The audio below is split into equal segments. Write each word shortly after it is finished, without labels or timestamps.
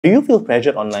Do you feel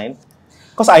pressured online?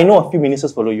 Because I know a few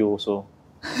ministers follow you also.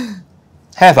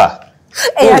 Have ah?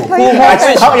 Hey, I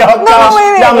tell you,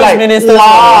 I'm like, ministers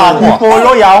wow, you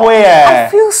follow Yahui I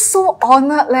feel so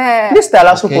honored leh. Please tell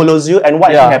us who follows you and what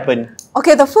happened.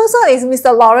 Okay, the first one is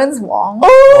Mr. Lawrence Wong. Wow.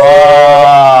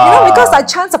 You know, because I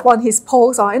chanced upon his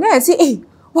post, and then I see, hey,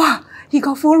 wow, he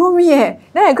got follow me eh.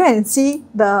 Then I go and see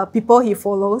the people he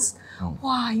follows.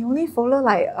 Wow, he only follow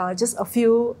like just a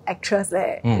few actors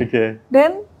leh. Okay.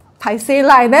 Then paiseh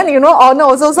lah, and then honor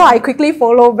also, so I quickly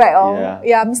follow back.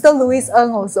 Yeah, Mr. Louis Ng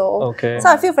also. Okay. So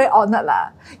I feel very honored lah.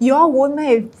 You all won't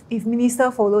if minister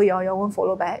follow you all won't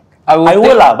follow back. I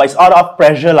will lah, but it's out of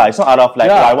pressure lah. It's not out of like,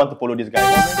 I want to follow this guy.